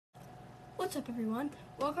What's up, everyone?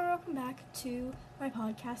 Welcome back to my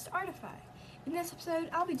podcast, Artify. In this episode,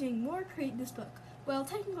 I'll be doing more Create This Book. Well,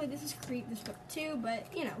 technically this is Create This Book too, but,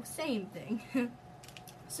 same thing.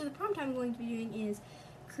 So the prompt I'm going to be doing is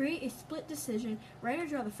create a split decision, write or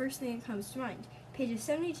draw the first thing that comes to mind. Pages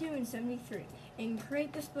 72 and 73 in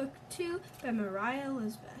Create This Book 2 by Mariah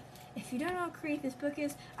Elizabeth. If you don't know what Create This Book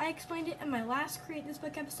is, I explained it in my last Create This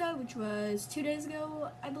Book episode, which was 2 days ago,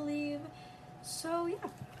 I believe. So, yeah.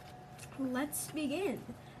 Let's begin.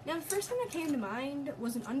 Now, the first thing that came to mind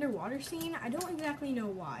was an underwater scene. I don't exactly know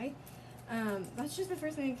why. That's just the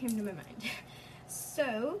first thing that came to my mind.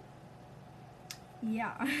 So,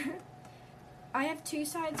 yeah. I have two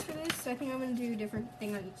sides for this, so I think I'm going to do a different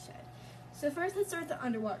thing on each side. So first, let's start with the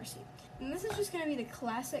underwater scene. And this is just going to be the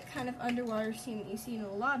classic kind of underwater scene that you see in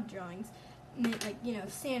a lot of drawings. Like,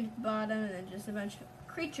 sand at the bottom and then just a bunch of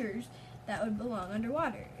creatures that would belong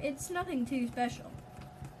underwater. It's nothing too special.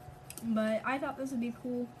 But I thought this would be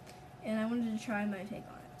cool, and I wanted to try my take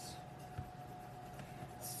on it.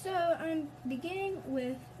 So I'm beginning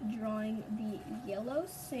with drawing the yellow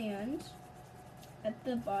sand at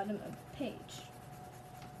the bottom of the page.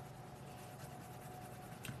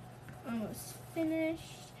 Almost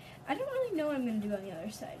finished. I don't really know what I'm going to do on the other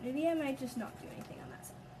side. Maybe I might just not do anything on that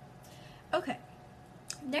side. Okay.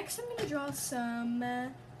 Next I'm going to draw some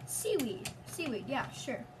seaweed. Seaweed, yeah,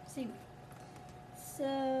 sure. Seaweed.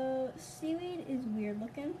 So, seaweed is weird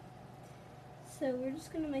looking. So we're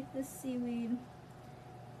just going to make this seaweed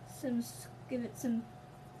give it some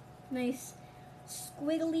nice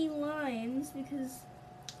squiggly lines because,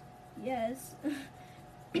 yes.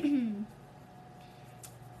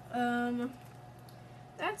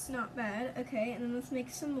 That's not bad. Okay, and then let's make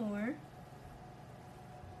some more.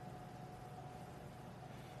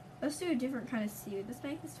 Let's do a different kind of seaweed. Let's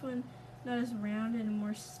make this one not as rounded and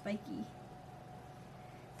more spiky.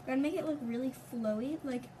 We're gonna make it look really flowy,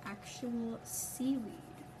 like actual seaweed.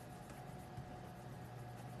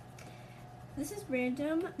 This is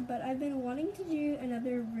random, but I've been wanting to do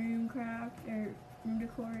another room craft or room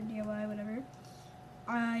decor, DIY, whatever.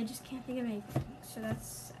 I just can't think of anything, so that's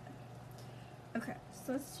sad. Okay,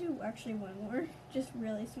 so let's do actually one more, just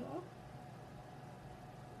really small.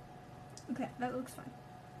 Okay, that looks fine.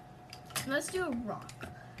 Let's do a rock,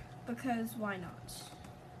 because why not?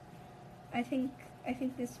 I think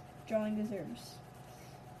this drawing deserves,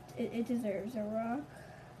 it deserves a rock.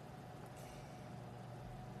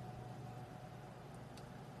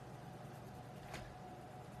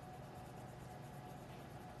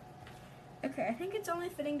 Okay, I think it's only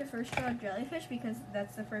fitting to first draw a jellyfish because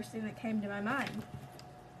that's the first thing that came to my mind.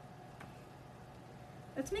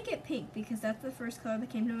 Let's make it pink because that's the first color that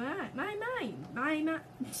came to my mind.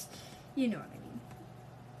 You know what I mean.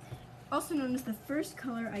 Also known as the first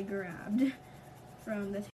color I grabbed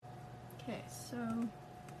from the. Okay, so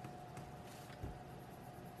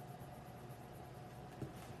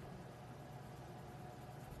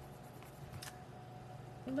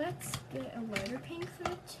let's get a lighter pink for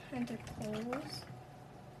the tentacles.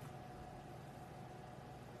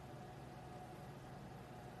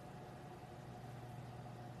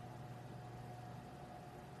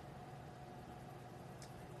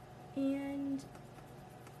 And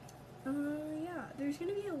yeah, there's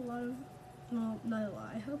gonna be a lot of, well, not a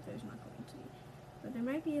lot, I hope there's not going to be, but there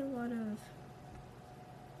might be a lot of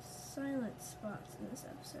silent spots in this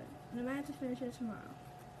episode, and I might have to finish it tomorrow.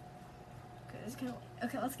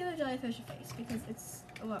 Okay, let's give a jellyfish a face, because it's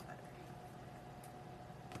a lot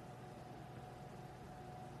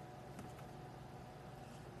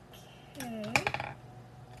better. Okay.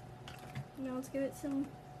 Now let's give it some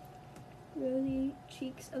rosy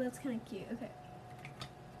cheeks. Oh, that's kind of cute. Okay.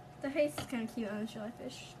 The face is kind of cute on the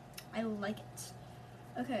jellyfish. I like it.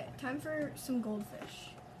 Okay, time for some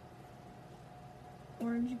goldfish.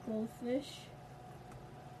 Orange goldfish.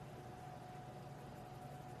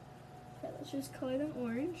 Okay, let's just color them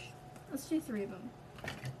orange. Let's do 3 of them.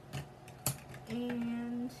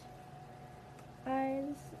 And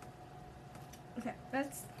eyes. Okay,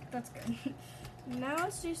 that's good. Now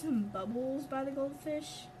let's do some bubbles by the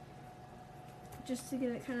goldfish, just to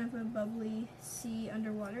give it kind of a bubbly sea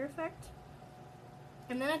underwater effect.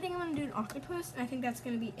 And then I think I'm going to do an octopus, and I think that's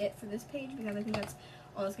going to be it for this page because I think that's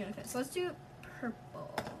all that's going to fit. So let's do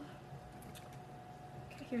purple.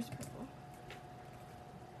 Okay, here's purple.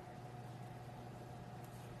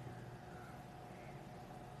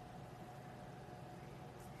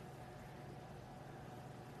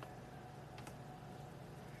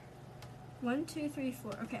 One, two, three,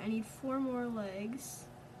 4. Okay, I need 4 more legs.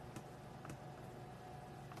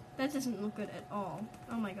 That doesn't look good at all.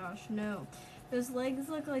 Oh my gosh, no. Those legs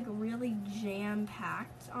look like really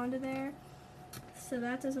jam-packed onto there. So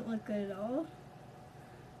that doesn't look good at all.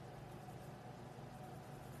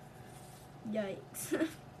 Yikes.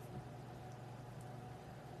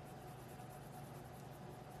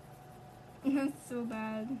 That's so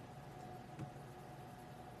bad.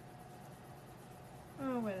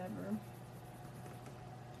 Oh, whatever.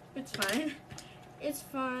 It's fine. It's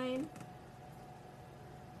fine.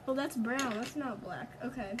 Oh, that's brown. That's not black.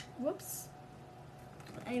 Okay. Whoops.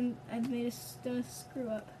 I've made a screw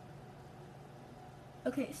up.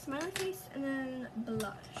 Okay, smiley face and then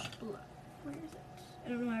blush. Where is it? I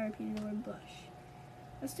don't know why I repeated the word blush.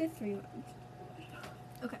 Let's do 3 months.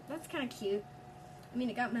 Okay, that's kind of cute. I mean,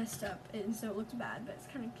 it got messed up, and so it looked bad, but it's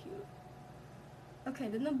kind of cute. Okay,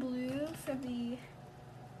 then the blue for the,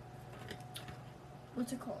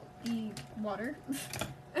 what's it called? The water.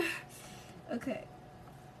 Okay.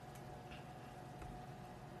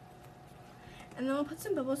 And then we'll put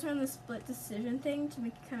some bubbles around the split decision thing to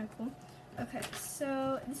make it kind of cool. Okay,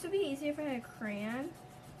 so this would be easier if I had a crayon,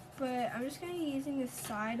 but I'm just going to be using the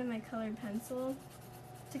side of my colored pencil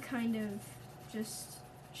to kind of just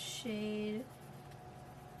shade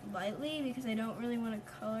lightly because I don't really want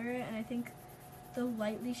to color it, and I think the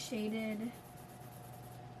lightly shaded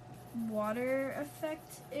water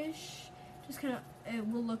effect-ish just kind of, it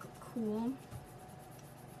will look cool.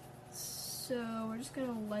 So we're just going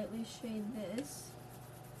to lightly shade this.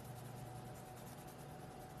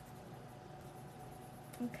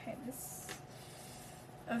 Okay, this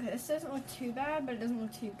doesn't look too bad, but it doesn't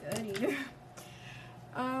look too good either.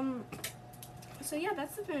 So yeah,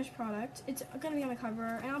 that's the finished product. It's gonna be on the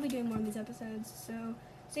cover, and I'll be doing more of these episodes, so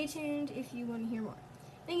stay tuned if you want to hear more.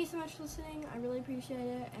 Thank you so much for listening. I really appreciate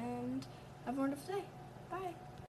it, and have a wonderful day. Bye.